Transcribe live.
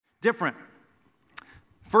different.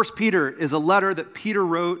 First Peter is a letter that Peter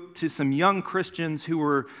wrote to some young Christians who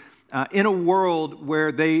were in a world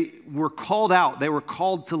where they were called out. They were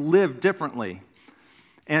called to live differently.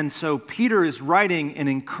 And so Peter is writing and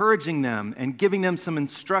encouraging them and giving them some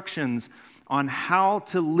instructions on how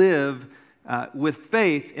to live with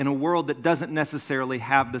faith in a world that doesn't necessarily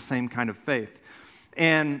have the same kind of faith.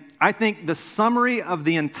 And I think the summary of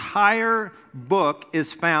the entire book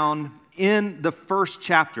is found in the first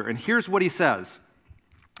chapter. And here's what he says.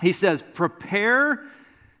 He says, prepare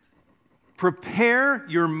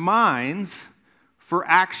your minds for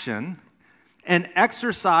action and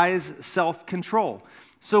exercise self-control.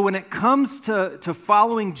 So when it comes to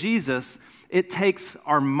following Jesus, it takes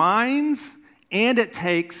our minds and it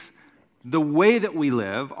takes the way that we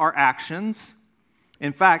live, our actions.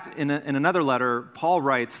 In fact, in another letter, Paul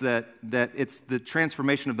writes that it's the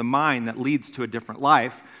transformation of the mind that leads to a different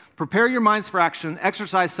life. Prepare your minds for action,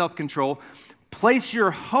 exercise self-control, place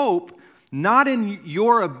your hope not in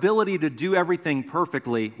your ability to do everything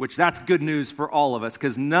perfectly, which that's good news for all of us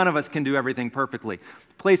because none of us can do everything perfectly.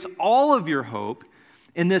 Place all of your hope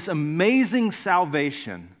in this amazing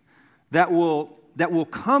salvation that will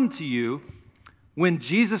come to you when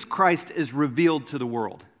Jesus Christ is revealed to the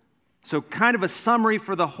world. So kind of a summary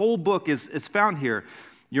for the whole book is found here.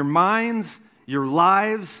 Your minds, your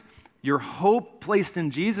lives, your hope placed in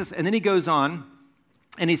Jesus. And then he goes on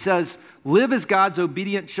and he says, live as God's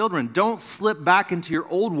obedient children. Don't slip back into your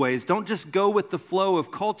old ways. Don't just go with the flow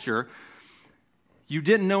of culture. You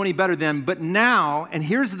didn't know any better then, but now, and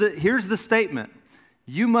here's the statement,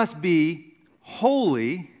 you must be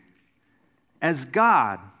holy as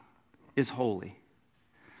God is holy.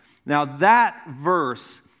 Now that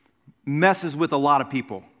verse messes with a lot of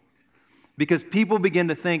people because people begin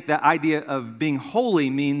to think that idea of being holy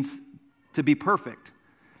means to be perfect.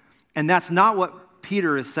 And that's not what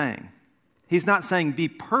Peter is saying. He's not saying be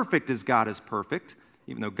perfect as God is perfect,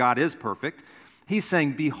 even though God is perfect. He's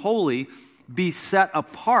saying be holy, be set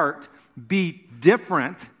apart, be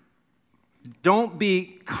different, don't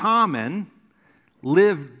be common,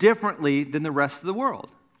 live differently than the rest of the world.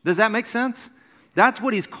 Does that make sense? That's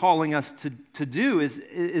what he's calling us to do,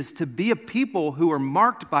 is to be a people who are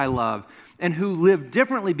marked by love and who live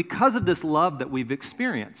differently because of this love that we've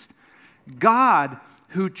experienced. God,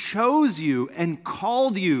 who chose you and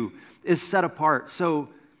called you, is set apart. So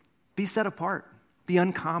be set apart, be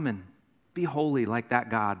uncommon, be holy like that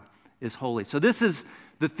God is holy. So this is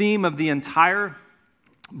the theme of the entire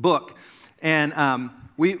book. And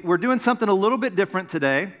we're doing something a little bit different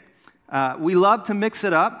today. We love to mix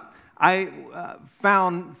it up. I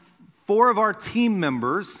found 4 of our team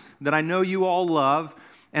members that I know you all love,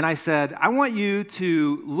 and I said, I want you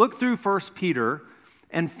to look through 1 Peter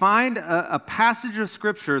and find a passage of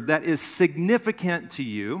Scripture that is significant to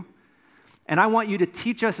you, and I want you to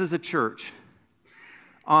teach us as a church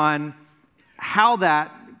on how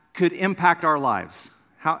that could impact our lives,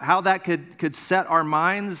 how that could set our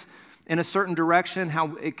minds in a certain direction,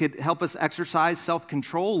 how it could help us exercise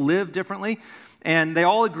self-control, live differently. And they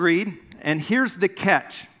all agreed. And here's the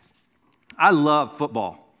catch. I love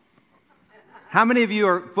football. How many of you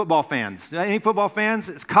are football fans? Any football fans?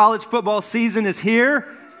 It's college football season is here.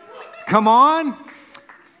 Come on.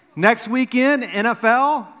 Next weekend,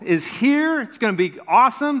 NFL is here. It's going to be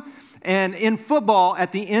awesome. And in football,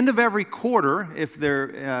 at the end of every quarter, if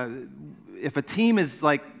a team is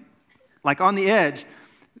like on the edge,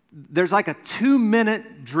 there's like a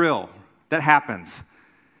 2-minute drill that happens.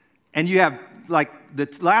 And you have like the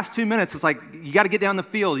last 2 minutes, it's like you got to get down the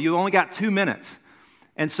field. You only got 2 minutes.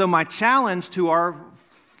 And so my challenge to our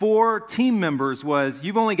 4 team members was,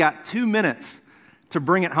 you've only got 2 minutes to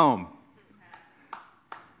bring it home.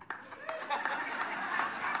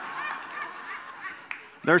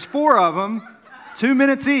 There's 4 of them, 2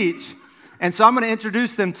 minutes each. And so I'm going to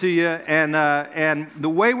introduce them to you. And the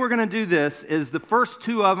way we're going to do this is the first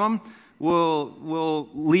 2 of them will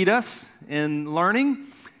lead us in learning.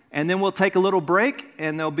 And then we'll take a little break,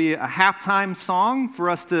 and there'll be a halftime song for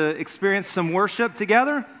us to experience some worship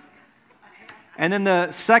together. And then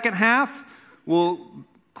the second half, we'll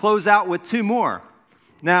close out with 2 more.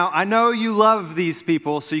 Now, I know you love these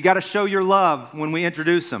people, so you got to show your love when we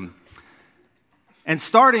introduce them. And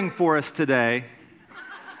starting for us today,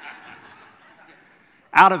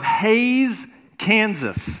 out of Hays,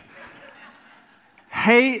 Kansas.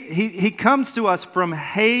 He comes to us from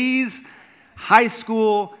Hays High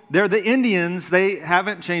School. They're the Indians. They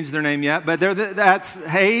haven't changed their name yet, but that's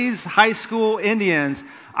Hays High School Indians.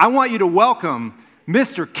 I want you to welcome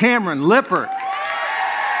Mr. Cameron Lippert.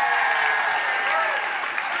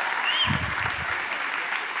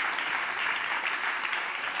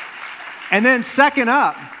 And then second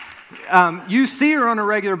up, you see her on a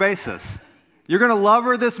regular basis. You're going to love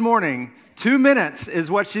her this morning. 2 minutes is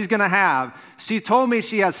what she's going to have. She told me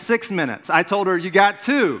she has 6 minutes. I told her, you got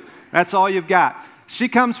 2. That's all you've got. She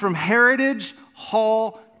comes from Heritage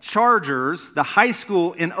Hall Chargers, the high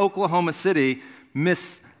school in Oklahoma City,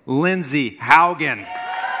 Miss Lindsay Haugen.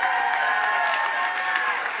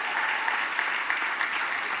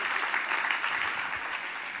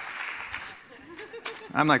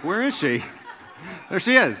 I'm like, where is she? There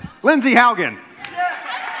she is, Lindsay Haugen.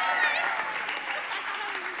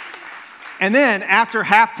 And then after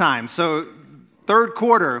halftime, so third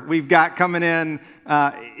quarter, we've got coming in.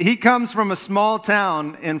 He comes from a small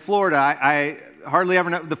town in Florida. I hardly ever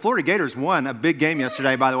know. The Florida Gators won a big game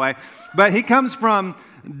yesterday, by the way. But he comes from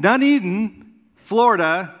Dunedin,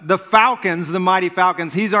 Florida, the Falcons, the mighty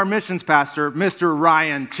Falcons. He's our missions pastor, Mr.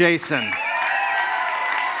 Ryan Chasen.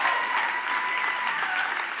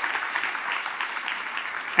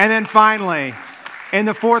 And then finally, in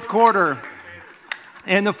the fourth quarter,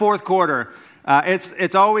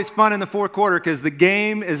 it's always fun in the fourth quarter because the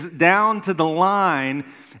game is down to the line,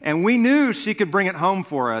 and we knew she could bring it home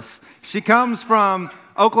for us. She comes from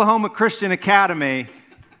Oklahoma Christian Academy.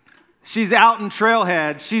 She's out in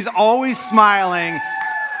Trailhead. She's always smiling.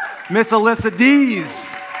 Miss Alyssa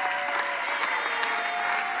Dees.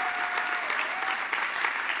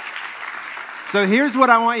 So here's what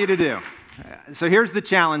I want you to do. So here's the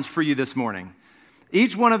challenge for you this morning.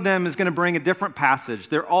 Each one of them is going to bring a different passage.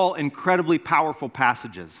 They're all incredibly powerful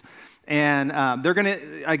passages. And they're going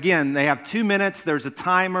to, again, they have 2 minutes. There's a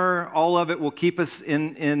timer. All of it will keep us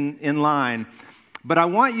in line. But I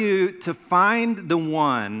want you to find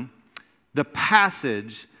the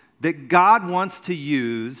passage that God wants to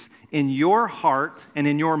use in your heart and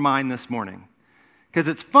in your mind this morning. Because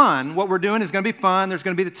it's fun. What we're doing is going to be fun. There's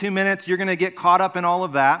going to be the 2 minutes. You're going to get caught up in all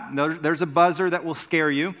of that. There's a buzzer that will scare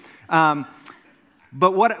you.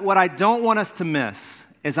 But what I don't want us to miss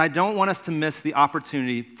is I don't want us to miss the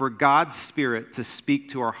opportunity for God's Spirit to speak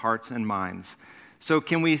to our hearts and minds. So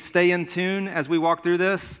can we stay in tune as we walk through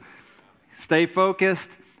this? Stay focused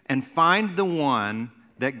and find the one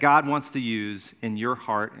that God wants to use in your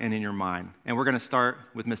heart and in your mind. And we're going to start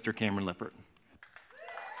with Mr. Cameron Lippert.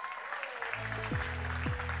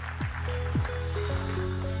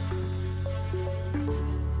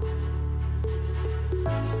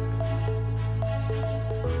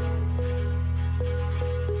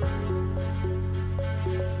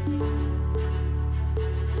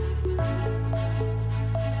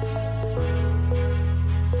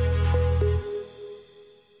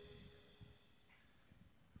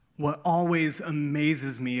 What always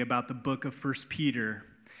amazes me about the book of 1 Peter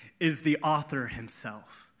is the author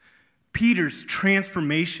himself. Peter's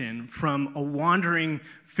transformation from a wandering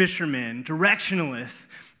fisherman, directionless,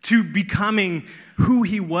 to becoming who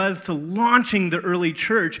he was, to launching the early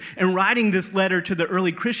church and writing this letter to the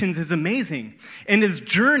early Christians is amazing. And his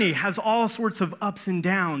journey has all sorts of ups and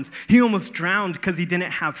downs. He almost drowned because he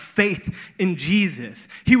didn't have faith in Jesus.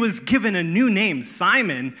 He was given a new name,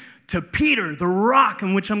 Simon, to Peter, the rock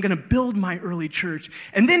on which I'm going to build my early church.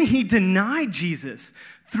 And then he denied Jesus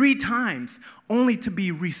 3 times, only to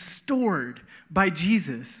be restored by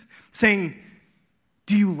Jesus, saying,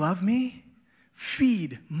 "Do you love me?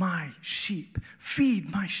 Feed my sheep. Feed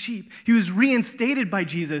my sheep." He was reinstated by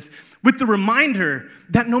Jesus with the reminder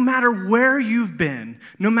that no matter where you've been,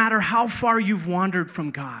 no matter how far you've wandered from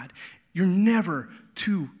God, you're never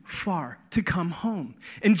too far to come home.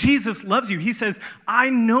 And Jesus loves you. He says, "I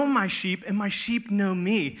know my sheep and my sheep know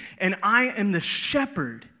me, and I am the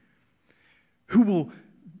shepherd who will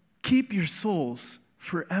keep your souls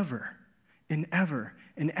forever and ever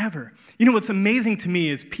and ever." You know what's amazing to me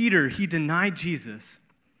is Peter, he denied Jesus,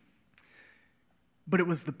 but it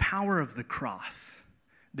was the power of the cross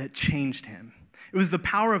that changed him. It was the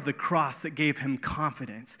power of the cross that gave him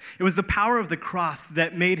confidence. It was the power of the cross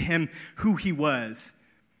that made him who he was.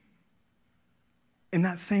 And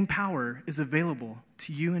that same power is available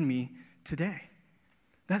to you and me today.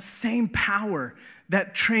 That same power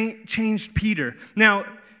that changed Peter. Now,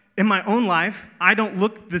 in my own life, I don't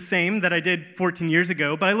look the same that I did 14 years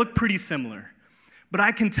ago, but I look pretty similar. But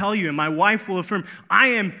I can tell you, and my wife will affirm, I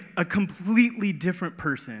am a completely different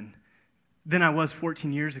person than I was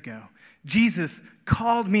 14 years ago. Jesus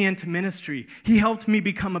called me into ministry. He helped me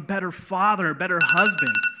become a better father, a better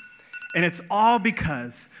husband. And it's all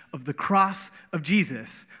because of the cross of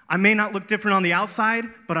Jesus. I may not look different on the outside,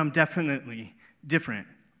 but I'm definitely different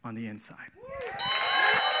on the inside.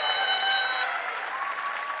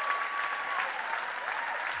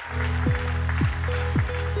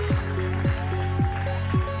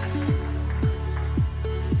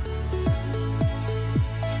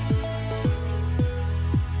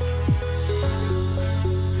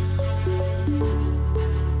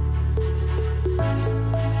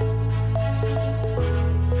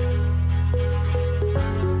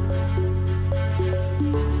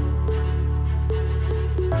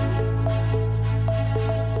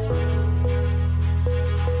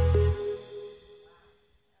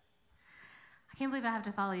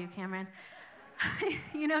 to follow you, Cameron.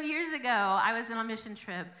 Years ago, I was on a mission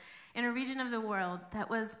trip in a region of the world that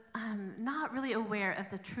was not really aware of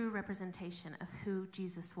the true representation of who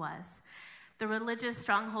Jesus was. The religious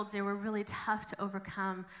strongholds there were really tough to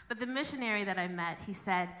overcome. But the missionary that I met, he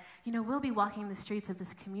said, we'll be walking the streets of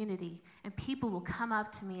this community, and people will come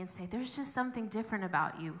up to me and say, there's just something different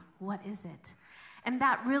about you. What is it? And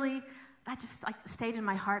that just stayed in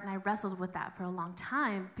my heart, and I wrestled with that for a long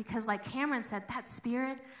time, because like Cameron said, that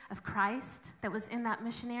spirit of Christ that was in that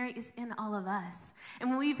missionary is in all of us.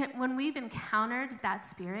 And when we've encountered that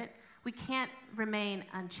spirit, we can't remain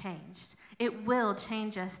unchanged. It will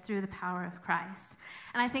change us through the power of Christ.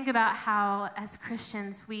 And I think about how, as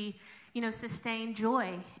Christians, we, sustain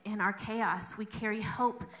joy in our chaos. We carry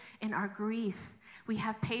hope in our grief. We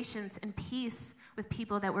have patience and peace with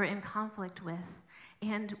people that we're in conflict with.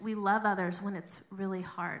 And we love others when it's really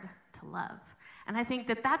hard to love. And I think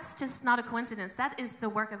that that's just not a coincidence. That is the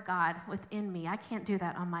work of God within me. I can't do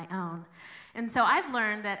that on my own. And so I've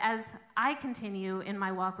learned that as I continue in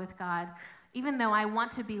my walk with God, even though I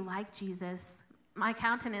want to be like Jesus, my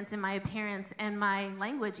countenance and my appearance and my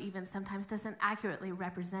language even sometimes doesn't accurately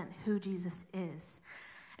represent who Jesus is.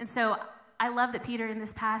 And so I love that Peter in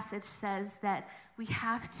this passage says that we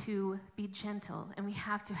have to be gentle and we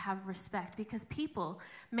have to have respect, because people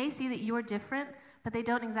may see that you're different, but they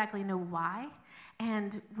don't exactly know why.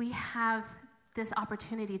 And we have this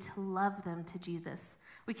opportunity to love them to Jesus.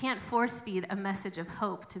 We can't force feed a message of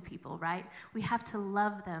hope to people, right? We have to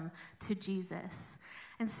love them to Jesus.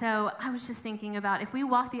 And so I was just thinking about, if we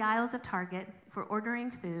walk the aisles of Target, if we're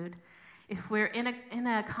ordering food, if we're in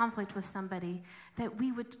a conflict with somebody, that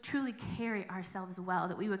we would truly carry ourselves well,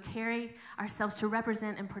 that we would carry ourselves to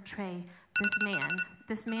represent and portray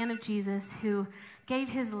this man of Jesus who gave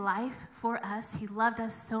his life for us. He loved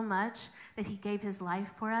us so much that he gave his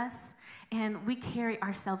life for us, and we carry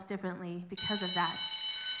ourselves differently because of that.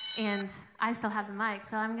 And I still have the mic,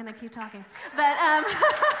 so I'm going to keep talking. But,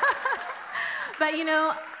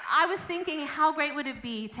 I was thinking, how great would it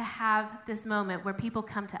be to have this moment where people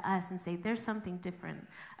come to us and say, there's something different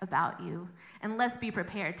about you. And let's be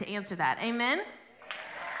prepared to answer that. Amen?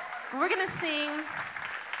 We're going to sing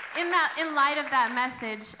in light of that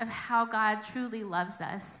message of how God truly loves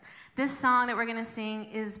us. This song that we're going to sing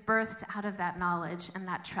is birthed out of that knowledge and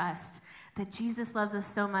that trust that Jesus loves us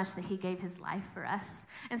so much that he gave his life for us.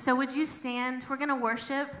 And so would you stand? We're going to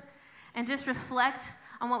worship and just reflect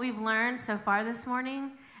on what we've learned so far this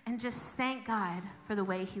morning, and just thank God for the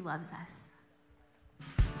way he loves us.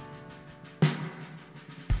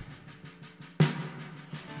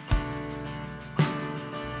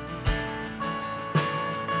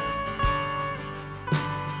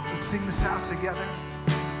 Let's sing this out together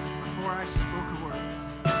before I spoke a word.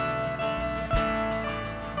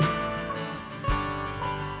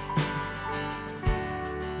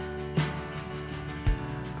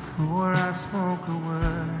 Before I spoke a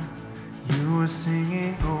word, you were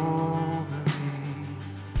singing over me.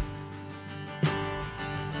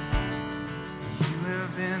 You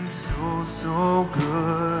have been so, so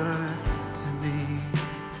good to me.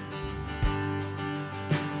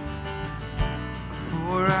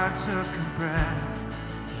 Before I took a breath,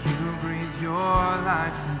 you breathed your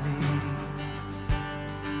life in me.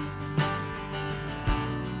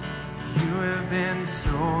 You have been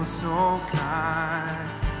so, so kind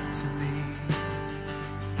to me.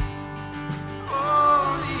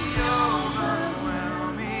 Oh, the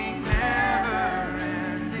overwhelming,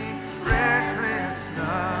 never-ending, reckless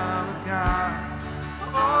love of God.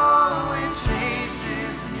 Oh, it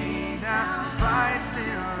chases me down, fights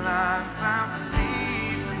till I'm found,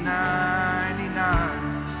 leaves the 99.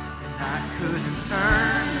 And I couldn't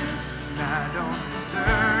earn it, and I don't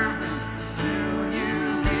deserve it. Still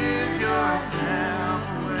you give yourself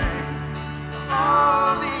away.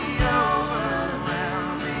 Oh, the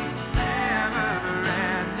overwhelming,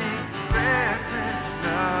 never-ending, reckless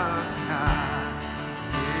love of God.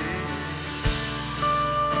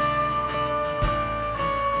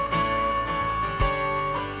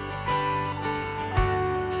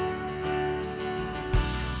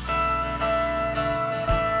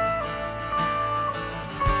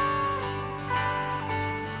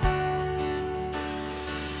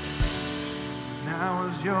 When I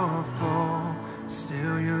was your foe,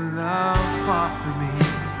 still your love fought for me.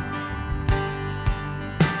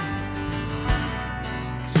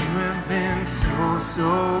 'Cause you have been so, so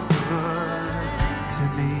good to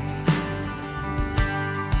me.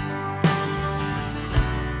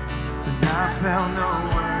 When I felt no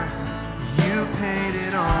worth, you paid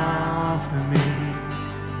it all for me.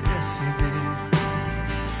 Yes, you did.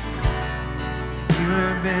 You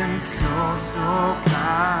have been so, so kind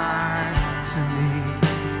nigh to me.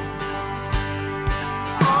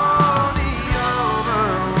 Oh, the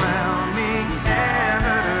overwhelming,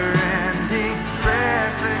 never-ending,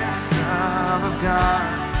 reckless love of God.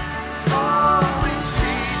 Oh, it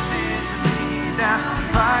chases me down,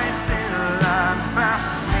 fights till I'm found,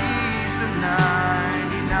 leaves the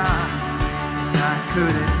 99. I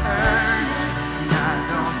couldn't earn it, and I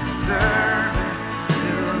don't deserve it.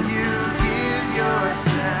 Still, you give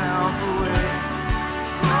yourself away.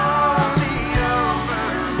 Oh, the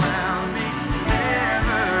overwhelming,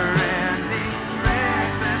 never-ending,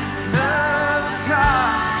 reckless love of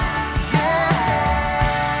God.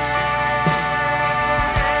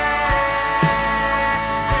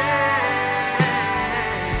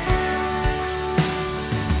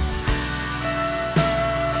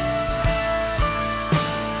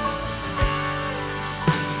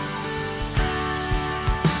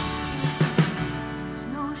 There's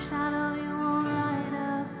no shadow you won't light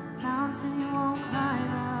up, mountain you won't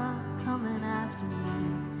climb up, coming after me.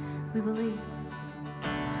 We believe.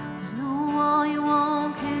 There's no wall you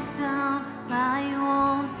won't kick down, lie you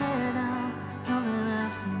won't tear down, coming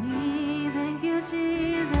after me. Thank you,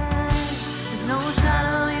 Jesus. There's no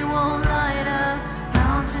shadow you won't light up,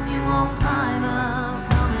 mountain you won't climb up,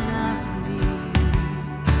 coming after me.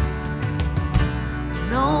 There's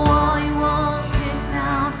no wall you won't kick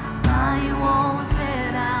down, lie you won't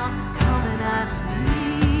tear down, coming after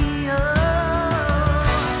me. Oh.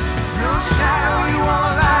 There's no shadow you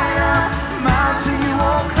won't light up, mountain you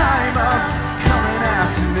won't climb up, coming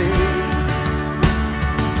after me.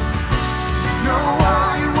 There's no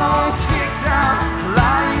wall you won't kick down,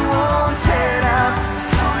 lie you won't tear down,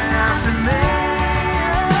 coming after me.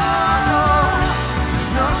 Oh,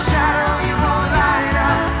 there's no shadow you won't light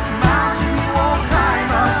up, mountain you won't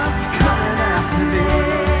climb up, coming after me.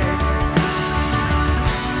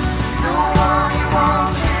 There's no wall you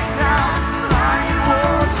won't kick down, lie you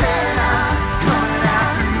won't tear down, coming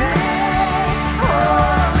after me.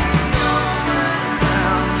 Oh, the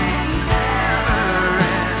overwhelming,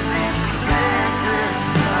 never-ending, reckless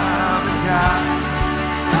love of God.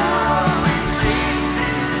 Oh, it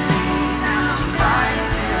chases me down, fights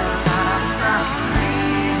till I'm found,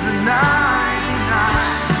 leaves the 99.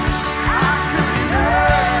 I couldn't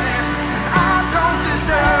earn it, and I don't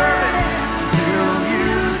deserve it. Still,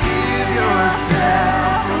 you give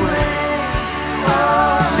yourself away.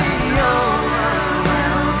 Oh, the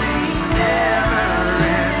overwhelming,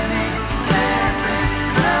 never-ending, reckless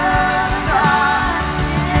love of God.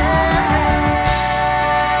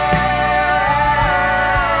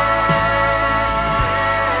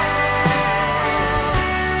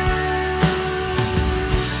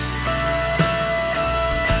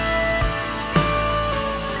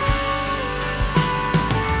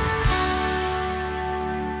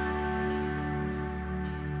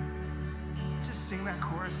 Just sing that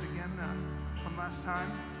chorus again one last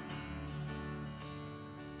time.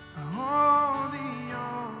 Oh, the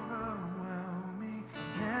overwhelming,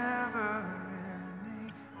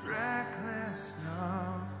 never-ending, reckless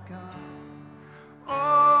love of God.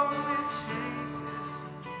 Oh, it chases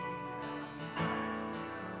me, fights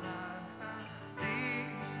till I'm found,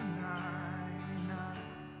 leaves the 99.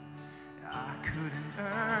 I couldn't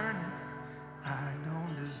earn it, I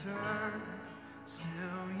don't deserve it.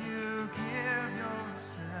 Still, you give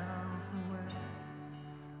yourself away.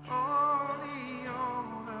 Oh, the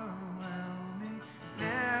overwhelming,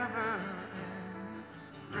 never-ending,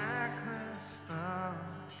 reckless love of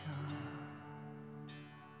God.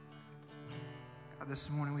 God, this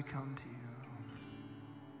morning we come to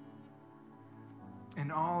you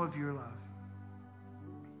in all of your love.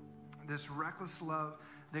 This reckless love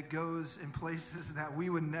that goes in places that we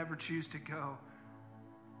would never choose to go.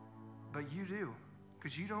 But you do,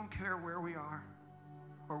 because you don't care where we are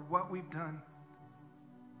or what we've done.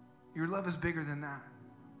 Your love is bigger than that.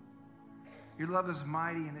 Your love is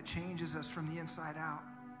mighty, and it changes us from the inside out.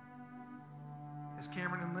 As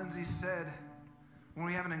Cameron and Lindsay said, when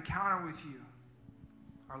we have an encounter with you,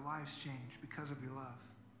 our lives change because of your love.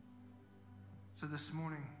 So this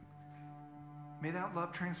morning, may that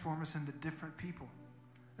love transform us into different people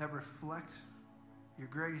that reflect your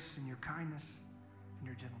grace and your kindness and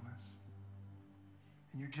your gentleness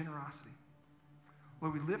and your generosity.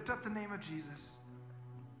 Lord, we lift up the name of Jesus,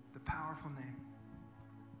 the powerful name.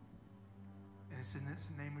 And it's in this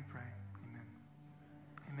name we pray. Amen.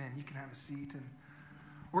 Amen. You can have a seat. And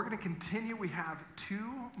we're going to continue. We have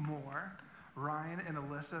two more, Ryan and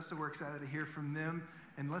Alyssa, so we're excited to hear from them.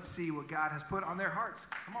 And let's see what God has put on their hearts.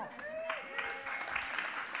 Come on.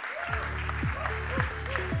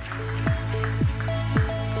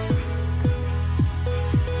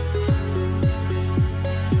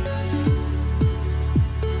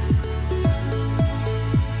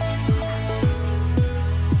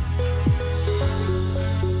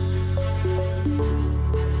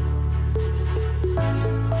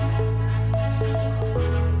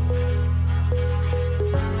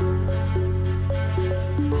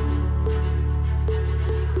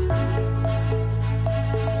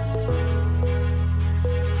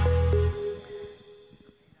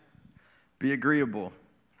 agreeable,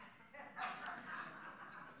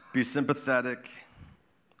 be sympathetic,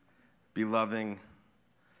 be loving,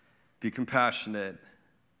 be compassionate,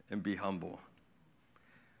 and be humble.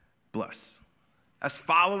 Bless. As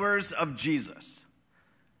followers of Jesus,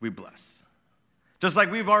 we bless. Just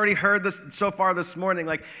like we've already heard this so far this morning,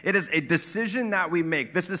 like it is a decision that we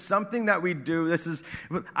make. This is something that we do.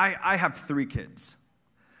 I have 3 kids,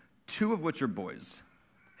 2 of which are boys.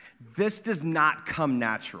 This does not come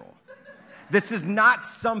natural. This is not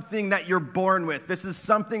something that you're born with. This is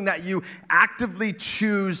something that you actively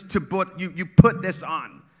choose to put, you put this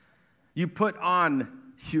on. You put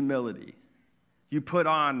on humility. You put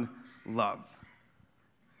on love.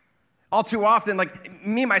 All too often, like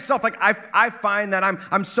me, myself, like I find that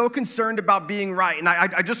I'm so concerned about being right. And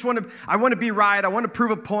I just want to be right. I want to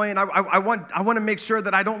prove a point. I want to make sure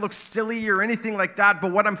that I don't look silly or anything like that.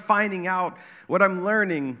 But what I'm finding out, what I'm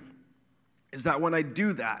learning is that when I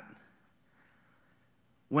do that,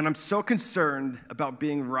 when I'm so concerned about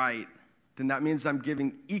being right, then that means I'm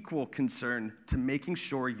giving equal concern to making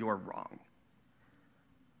sure you're wrong.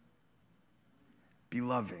 Be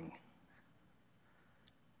loving.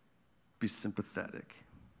 Be sympathetic.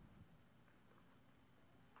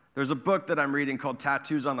 There's a book that I'm reading called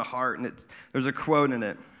Tattoos on the Heart, and there's a quote in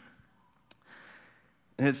it.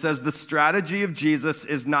 And it says, "The strategy of Jesus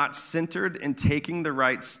is not centered in taking the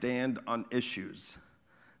right stand on issues,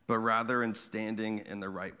 but rather in standing in the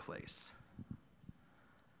right place."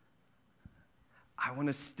 I want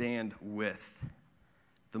to stand with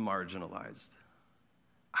the marginalized.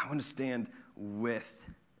 I want to stand with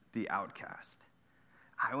the outcast.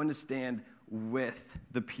 I want to stand with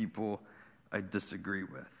the people I disagree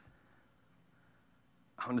with.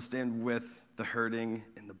 I want to stand with the hurting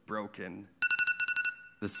and the broken,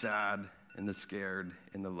 the sad and the scared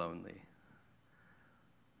and the lonely.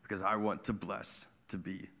 Because I want to bless to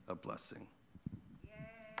be a blessing.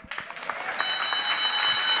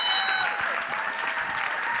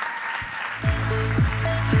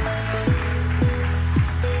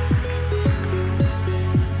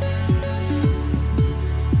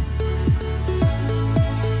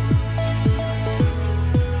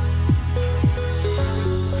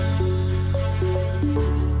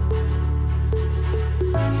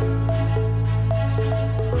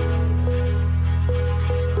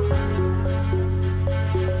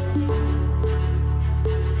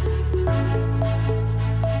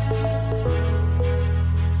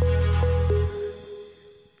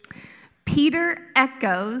 Peter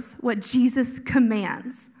echoes what Jesus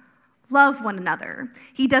commands. Love one another.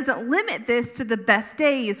 He doesn't limit this to the best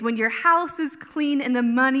days when your house is clean and the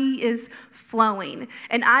money is flowing.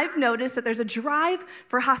 And I've noticed that there's a drive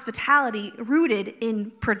for hospitality rooted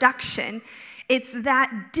in production. It's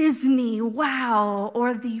that Disney wow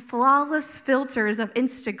or the flawless filters of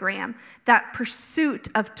Instagram, that pursuit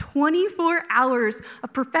of 24 hours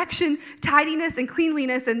of perfection, tidiness, and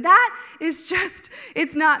cleanliness. And that is just,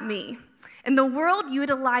 it's not me. And the world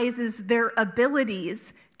utilizes their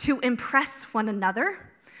abilities to impress one another.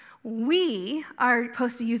 We are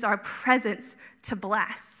supposed to use our presence to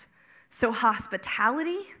bless. So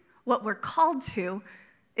hospitality, what we're called to,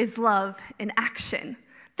 is love in action.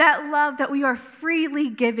 That love that we are freely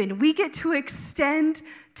given, we get to extend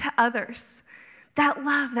to others. That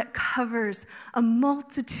love that covers a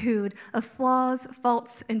multitude of flaws,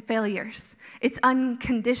 faults, and failures. It's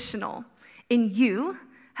unconditional. In you,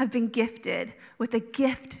 have been gifted with a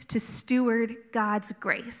gift to steward God's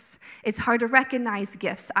grace. It's hard to recognize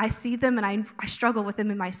gifts. I see them and I struggle with them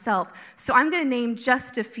in myself. So I'm going to name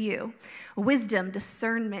just a few: wisdom,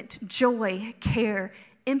 discernment, joy, care,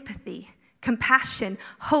 empathy, compassion,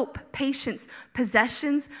 hope, patience,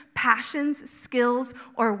 possessions, passions, skills,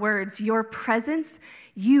 or words. Your presence,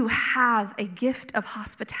 you have a gift of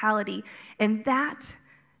hospitality, and that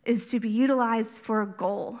is to be utilized for a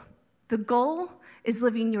goal. The goal is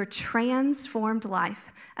living your transformed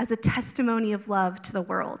life as a testimony of love to the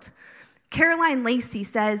world. Caroline Lacey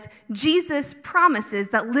says, Jesus promises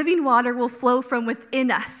that living water will flow from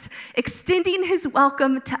within us, extending his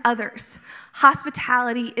welcome to others.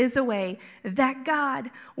 Hospitality is a way that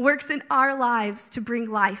God works in our lives to bring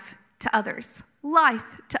life to others.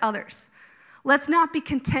 Life to others. Let's not be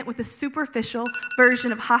content with a superficial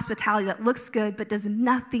version of hospitality that looks good but does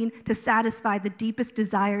nothing to satisfy the deepest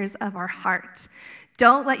desires of our heart.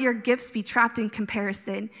 Don't let your gifts be trapped in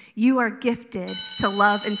comparison. You are gifted to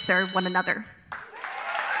love and serve one another.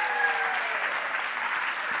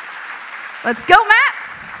 Let's go, Matt.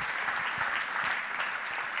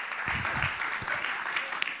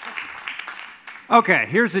 Okay,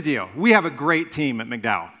 here's the deal. We have a great team at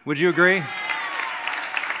McDowell. Would you agree?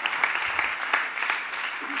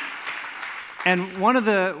 And one of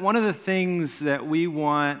the things that we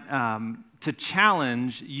want to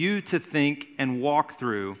challenge you to think and walk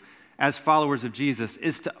through as followers of Jesus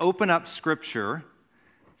is to open up Scripture,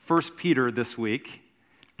 1 Peter this week,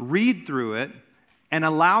 read through it, and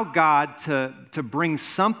allow God to bring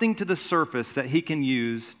something to the surface that he can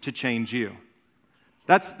use to change you.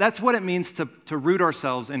 That's what it means to root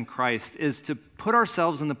ourselves in Christ, is to put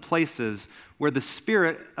ourselves in the places where the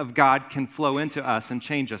Spirit of God can flow into us and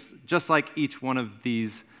change us, just like each one of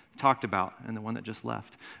these talked about, and the one that just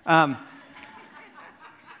left.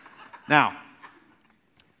 Now,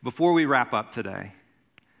 before we wrap up today,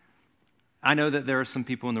 I know that there are some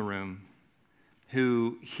people in the room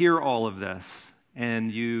who hear all of this,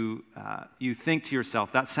 and you think to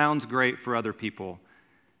yourself, that sounds great for other people.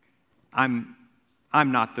 I'm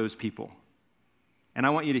not those people. And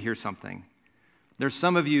I want you to hear something. There's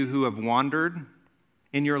some of you who have wandered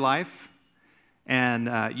in your life,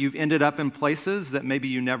 and you've ended up in places that maybe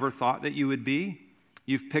you never thought that you would be.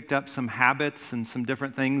 You've picked up some habits and some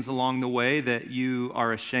different things along the way that you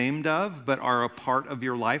are ashamed of, but are a part of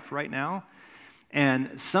your life right now.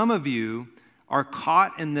 And some of you are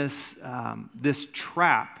caught in this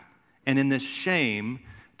trap and in this shame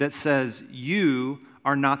that says you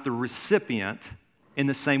are not the recipient in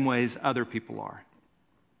the same ways other people are.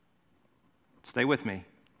 Stay with me.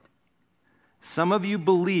 Some of you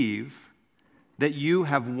believe that you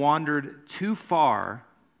have wandered too far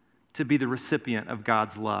to be the recipient of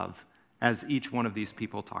God's love, as each one of these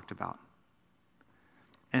people talked about.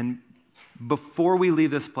 And before we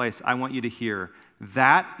leave this place, I want you to hear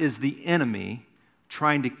that is the enemy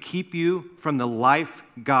trying to keep you from the life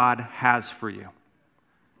God has for you.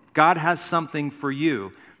 God has something for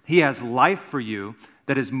you. He has life for you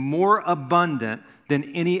that is more abundant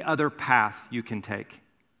than any other path you can take.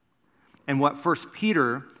 And what 1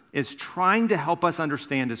 Peter is trying to help us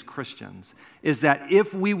understand as Christians is that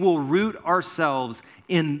if we will root ourselves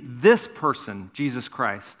in this person, Jesus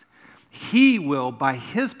Christ, he will, by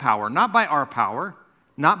his power, not by our power,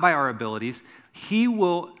 not by our abilities, he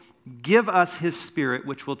will give us his Spirit,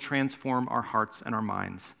 which will transform our hearts and our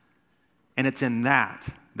minds. And it's in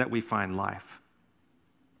that we find life.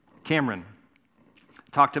 Cameron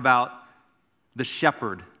talked about the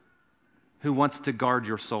shepherd who wants to guard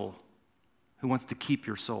your soul, who wants to keep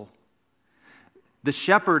your soul. The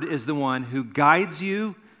shepherd is the one who guides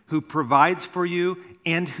you, who provides for you,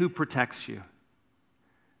 and who protects you,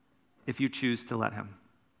 if you choose to let him.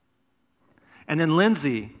 And then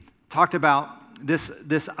Lindsay talked about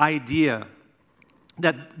this idea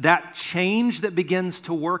that change that begins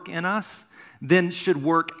to work in us then should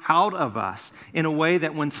work out of us in a way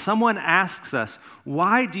that when someone asks us,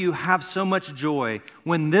 why do you have so much joy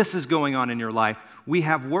when this is going on in your life? We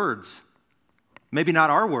have words. Maybe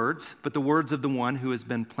not our words, but the words of the one who has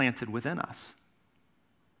been planted within us.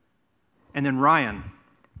 And then Ryan,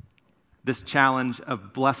 this challenge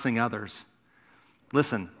of blessing others.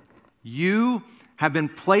 Listen, you have been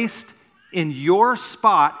placed in your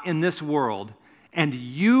spot in this world, and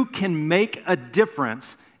you can make a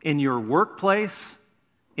difference in your workplace,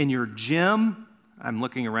 in your gym. I'm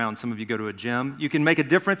looking around, some of you go to a gym. You can make a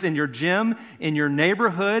difference in your gym, in your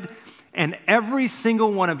neighborhood, and every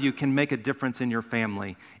single one of you can make a difference in your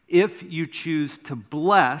family if you choose to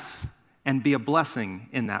bless and be a blessing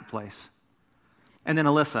in that place. And then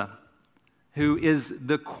Alyssa, who is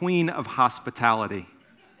the queen of hospitality.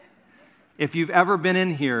 If you've ever been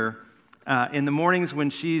in here in the mornings when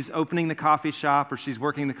she's opening the coffee shop or she's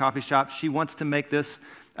working the coffee shop, she wants to make this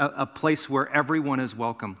a place where everyone is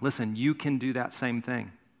welcome. Listen, you can do that same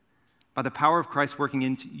thing. By the power of Christ working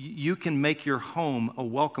in you, can make your home a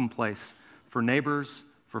welcome place for neighbors,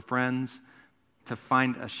 for friends, to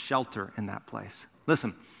find a shelter in that place.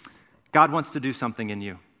 Listen, God wants to do something in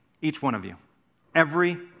you, each one of you.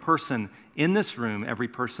 Every person in this room, every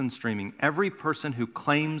person streaming, every person who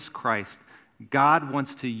claims Christ, God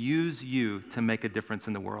wants to use you to make a difference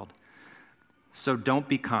in the world. So don't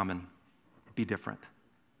be common, be different.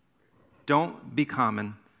 Don't be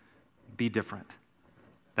common, be different.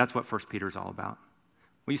 That's what 1 Peter is all about.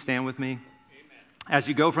 Will you stand with me? Amen. As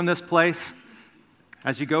you go from this place,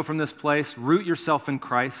 root yourself in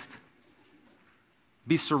Christ.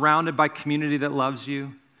 Be surrounded by community that loves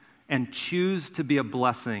you, and choose to be a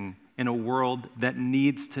blessing in a world that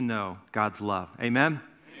needs to know God's love. Amen? Amen.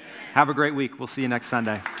 Have a great week. We'll see you next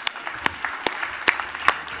Sunday.